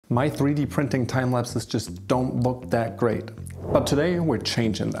My 3D printing time lapses just don't look that great. But today we're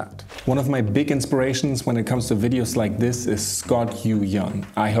changing that. One of my big inspirations when it comes to videos like this is Scott Yu Young.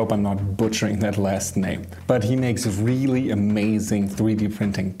 I hope I'm not butchering that last name. But he makes really amazing 3D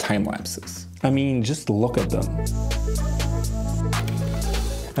printing time lapses. I mean, just look at them.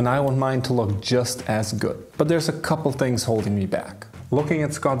 And I want mine to look just as good. But there's a couple things holding me back. Looking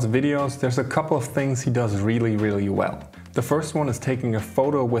at Scott's videos, there's a couple of things he does really well. The first one is taking a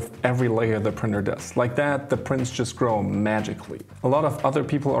photo with every layer the printer does. Like that, the prints just grow magically. A lot of other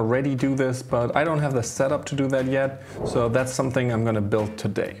people already do this, but I don't have the setup to do that yet, so that's something I'm gonna build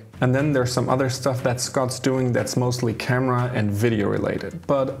today. And then there's some other stuff that Scott's doing that's mostly camera and video related.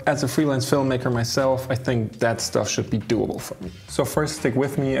 But as a freelance filmmaker myself, I think that stuff should be doable for me. So first stick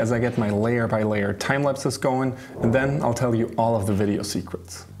with me as I get my layer by layer time lapses going, and then I'll tell you all of the video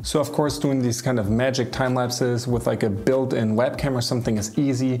secrets. So of course doing these kind of magic time lapses with like a built-in webcam or something is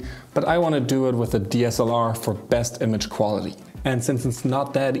easy, but I want to do it with a DSLR for best image quality. And since it's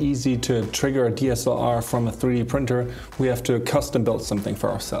not that easy to trigger a DSLR from a 3D printer, we have to custom build something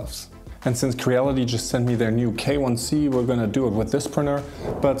for ourselves. And since Creality just sent me their new K1C, we're gonna do it with this printer,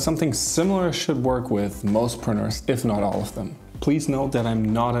 but something similar should work with most printers, if not all of them. Please note that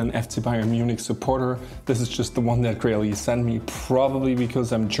I'm not an FC Bayern Munich supporter. This is just the one that Creality sent me, probably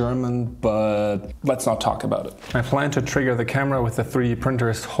because I'm German, but let's not talk about it. My plan to trigger the camera with the 3D printer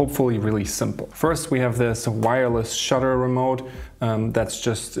is hopefully really simple. First, we have this wireless shutter remote. That's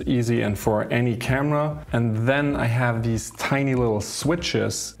just easy and for any camera. And then I have these tiny little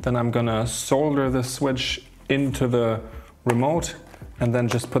switches. Then I'm gonna solder the switch into the remote and then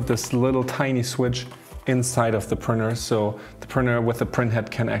just put this little tiny switch inside of the printer, so the printer with the print head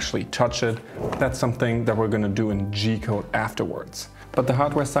can actually touch it. That's something that we're going to do in G-code afterwards. But the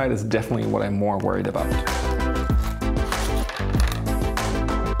hardware side is definitely what I'm more worried about.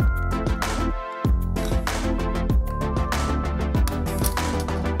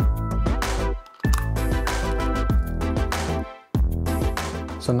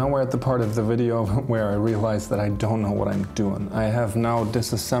 So now we're at the part of the video where I realize that I don't know what I'm doing. I have now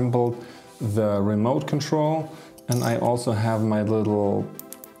disassembled the remote control, and I also have my little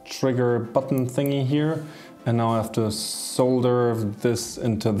trigger button thingy here, and now I have to solder this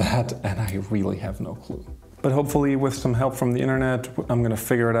into that, and I really have no clue. But hopefully with some help from the internet I'm gonna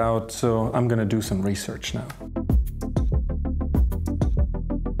figure it out, so I'm gonna do some research now.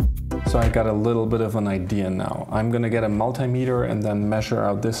 So I got a little bit of an idea now. I'm gonna get a multimeter and then measure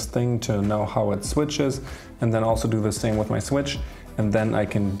out this thing to know how it switches, and then also do the same with my switch. And then I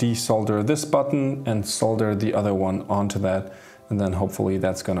can desolder this button and solder the other one onto that, and then hopefully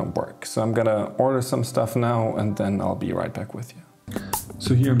that's gonna work. So I'm gonna order some stuff now and then I'll be right back with you.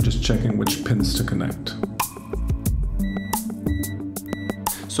 So here I'm just checking which pins to connect.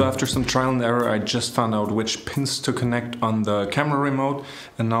 So after some trial and error, I just found out which pins to connect on the camera remote,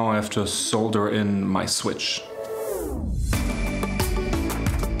 and now I have to solder in my switch.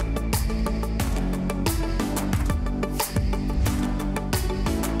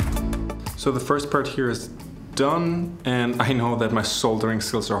 So the first part here is done, and I know that my soldering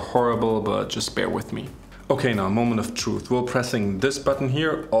skills are horrible, but just bear with me. Okay, now moment of truth. Will pressing this button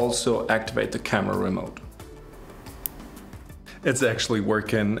here also activate the camera remote? It's actually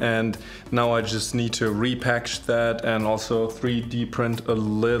working, and now I just need to repackage that and also 3D print a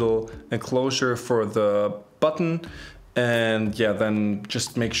little enclosure for the button, and yeah, then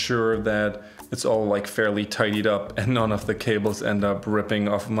just make sure that it's all like fairly tidied up and none of the cables end up ripping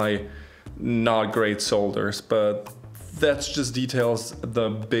off my not great solders, but that's just details. The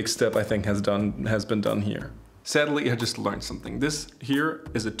big step I think has been done here. Sadly, I just learned something. This here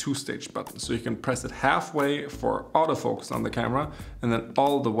is a two-stage button, so you can press it halfway for autofocus on the camera and then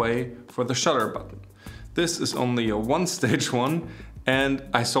all the way for the shutter button. This is only a one-stage one, and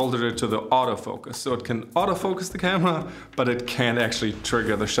I soldered it to the autofocus, so it can autofocus the camera, but it can't actually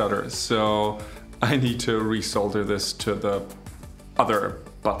trigger the shutter. So I need to resolder this to the other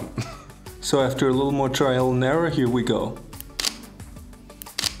button. So after a little more trial and error, here we go.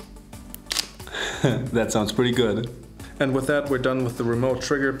 That sounds pretty good. And with that, we're done with the remote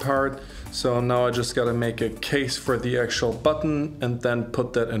trigger part. So now I just gotta make a case for the actual button and then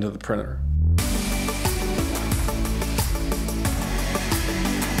put that into the printer.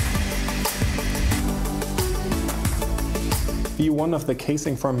 V1 of the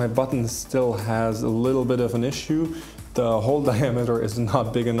casing for my button still has a little bit of an issue. The hole diameter is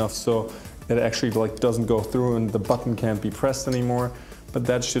not big enough, so it actually doesn't go through and the button can't be pressed anymore. But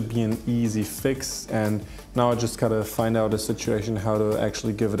that should be an easy fix, and now I just gotta find out a situation how to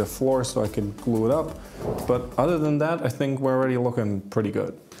actually give it a floor so I can glue it up. But other than that, I think we're already looking pretty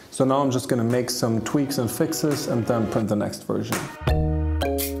good. So now I'm just going to make some tweaks and fixes and then print the next version.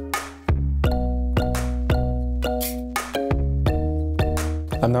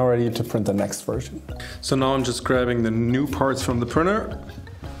 I'm now ready to print the next version. So now I'm just grabbing the new parts from the printer.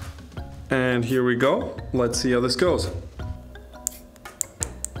 And here we go. Let's see how this goes.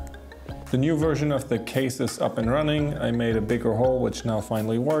 The new version of the case is up and running. I made a bigger hole, which now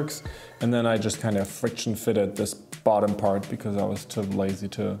finally works. And then I just kind of friction fitted this bottom part because I was too lazy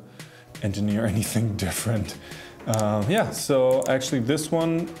to engineer anything different. Yeah, so actually this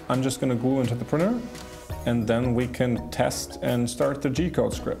one I'm just gonna glue into the printer, and then we can test and start the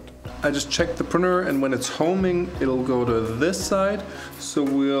G-code script. I just checked the printer, and when it's homing, it'll go to this side. So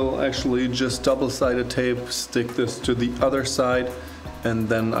we'll actually just double-sided tape, stick this to the other side, and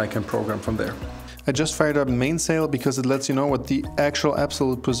then I can program from there. I just fired up mainsail because it lets you know what the actual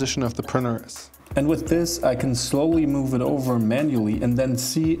absolute position of the printer is. And with this, I can slowly move it over manually and then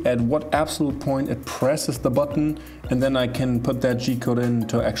see at what absolute point it presses the button, and then I can put that G-code in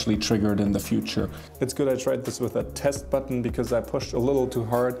to actually trigger it in the future. It's good I tried this with a test button because I pushed a little too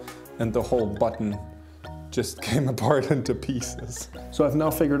hard and the whole button just came apart into pieces. So I've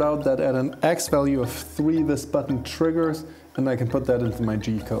now figured out that at an X value of 3 this button triggers, and I can put that into my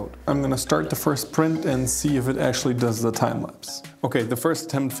G-code. I'm gonna start the first print and see if it actually does the time lapse. Okay, the first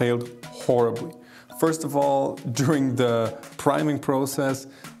attempt failed horribly. First of all, during the priming process,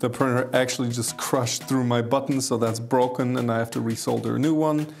 the printer actually just crushed through my button, so that's broken and I have to resolder a new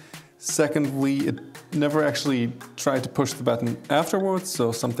one. Secondly, it never actually tried to push the button afterwards,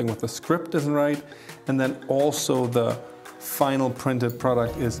 so something with the script isn't right. And then also the final printed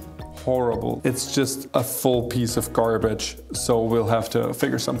product is horrible. It's just a full piece of garbage, so we'll have to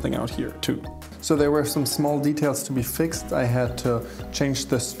figure something out here too. So there were some small details to be fixed. I had to change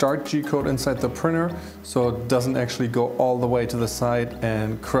the start G-code inside the printer so it doesn't actually go all the way to the side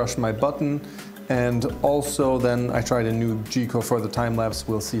and crush my button. And also then I tried a new G-code for the time lapse.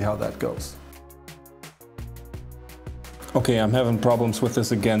 We'll see how that goes. Okay, I'm having problems with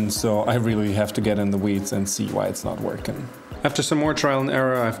this again, so I really have to get in the weeds and see why it's not working. After some more trial and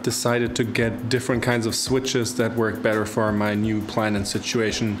error, I've decided to get different kinds of switches that work better for my new plan and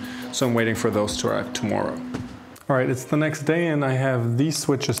situation, so I'm waiting for those to arrive tomorrow. Alright, it's the next day and I have these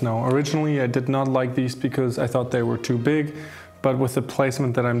switches now. Originally I did not like these because I thought they were too big, but with the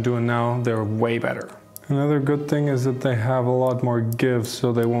placement that I'm doing now, they're way better. Another good thing is that they have a lot more give,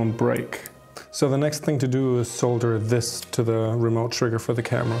 so they won't break. So the next thing to do is solder this to the remote trigger for the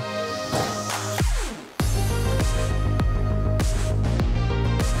camera.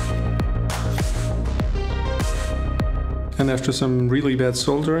 And after some really bad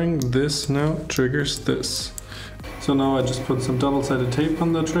soldering, this now triggers this. So now I just put some double-sided tape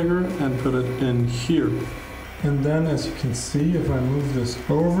on the trigger and put it in here. And then, as you can see, if I move this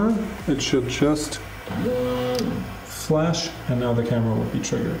over, it should just flash, and now the camera will be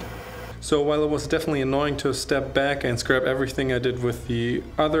triggered. So while it was definitely annoying to step back and scrap everything I did with the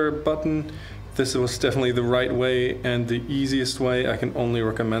other button, this was definitely the right way and the easiest way. I can only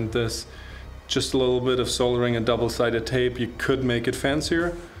recommend this. Just a little bit of soldering and double-sided tape, you could make it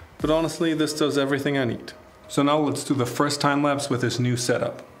fancier, but honestly this does everything I need. So now let's do the first time lapse with this new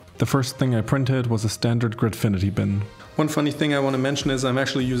setup. The first thing I printed was a standard Gridfinity bin. One funny thing I want to mention is I'm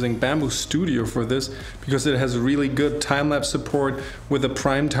actually using Bamboo Studio for this because it has really good time-lapse support with a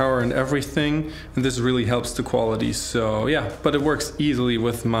prime tower and everything, and this really helps the quality. So yeah, but it works easily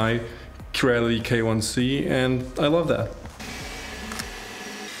with my Creality K1C and I love that.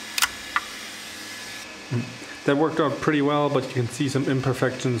 That worked out pretty well, but you can see some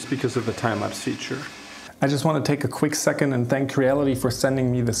imperfections because of the time-lapse feature. I just want to take a quick second and thank Creality for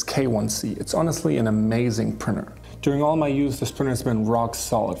sending me this K1C. It's honestly an amazing printer. During all my use, this printer has been rock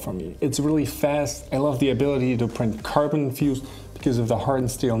solid for me. It's really fast. I love the ability to print carbon infused because of the hardened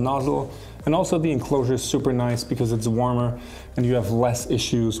steel nozzle. And also the enclosure is super nice because it's warmer and you have less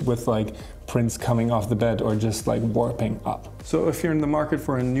issues with like prints coming off the bed or just like warping up. So if you're in the market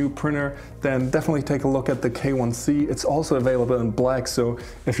for a new printer, then definitely take a look at the K1C. It's also available in black, so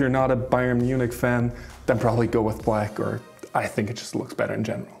if you're not a Bayern Munich fan, then probably go with black, or I think it just looks better in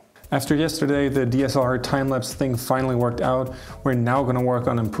general. After yesterday, the DSLR time-lapse thing finally worked out. We're now going to work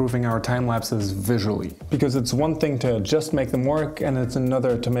on improving our time-lapses visually. Because it's one thing to just make them work, and it's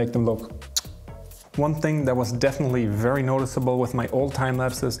another to make them look. One thing that was definitely very noticeable with my old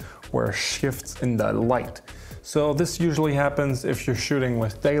time-lapses were shifts in the light. So this usually happens if you're shooting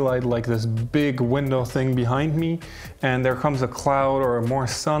with daylight, like this big window thing behind me, and there comes a cloud or more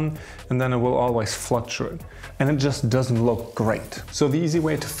sun, and then it will always fluctuate. And it just doesn't look great. So the easy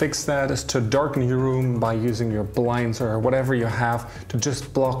way to fix that is to darken your room by using your blinds or whatever you have to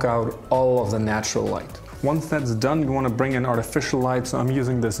just block out all of the natural light. Once that's done, you want to bring in artificial light, so I'm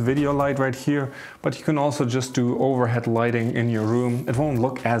using this video light right here, but you can also just do overhead lighting in your room. It won't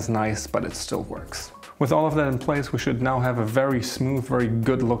look as nice, but it still works. With all of that in place, we should now have a very smooth, very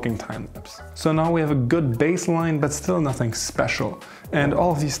good looking time lapse. So now we have a good baseline, but still nothing special. And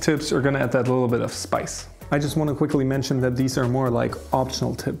all of these tips are going to add that little bit of spice. I just want to quickly mention that these are more like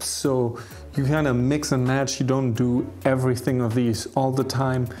optional tips, so you kind of mix and match. You don't do everything of these all the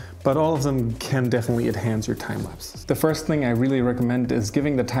time, but all of them can definitely enhance your time lapses. The first thing I really recommend is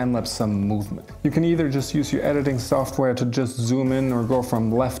giving the time lapse some movement. You can either just use your editing software to just zoom in or go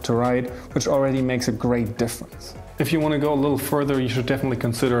from left to right, which already makes a great difference. If you want to go a little further, you should definitely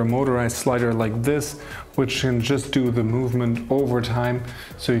consider a motorized slider like this, which can just do the movement over time,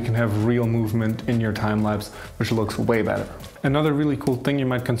 so you can have real movement in your time lapse, which looks way better. Another really cool thing you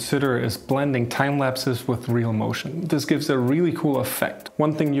might consider is blending time lapses with real motion. This gives a really cool effect.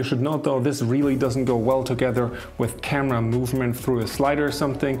 One thing you should note though, this really doesn't go well together with camera movement through a slider or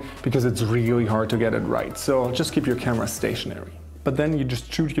something, because it's really hard to get it right. So just keep your camera stationary. But then you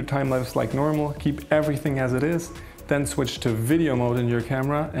just shoot your time lapse like normal, keep everything as it is, then switch to video mode in your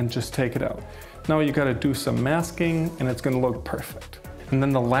camera and just take it out. Now you gotta do some masking and it's gonna look perfect. And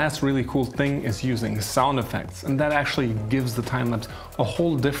then the last really cool thing is using sound effects, and that actually gives the time lapse a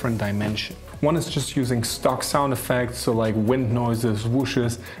whole different dimension. One is just using stock sound effects, so like wind noises,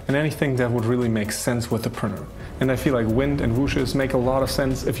 whooshes, and anything that would really make sense with the printer. And I feel like wind and whooshes make a lot of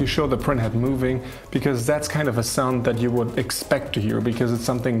sense if you show the printhead moving, because that's kind of a sound that you would expect to hear, because it's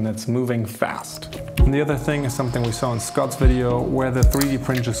something that's moving fast. And the other thing is something we saw in Scott's video, where the 3D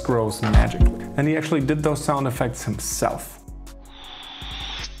print just grows magically. And he actually did those sound effects himself.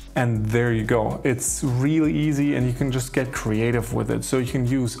 And there you go. It's really easy and you can just get creative with it. So you can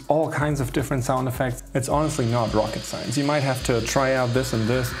use all kinds of different sound effects. It's honestly not rocket science. You might have to try out this and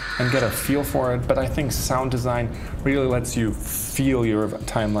get a feel for it, but I think sound design really lets you feel your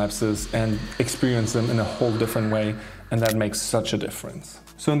time lapses and experience them in a whole different way, and that makes such a difference.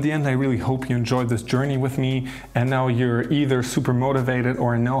 So in the end, I really hope you enjoyed this journey with me, and now you're either super motivated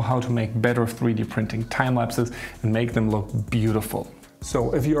or know how to make better 3D printing time lapses and make them look beautiful.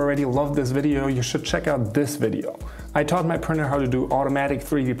 So if you already loved this video, you should check out this video. I taught my printer how to do automatic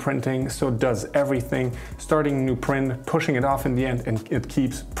 3D printing, so it does everything, starting a new print, pushing it off in the end, and it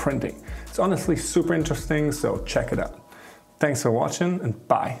keeps printing. It's honestly super interesting, so check it out. Thanks for watching, and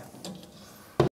bye.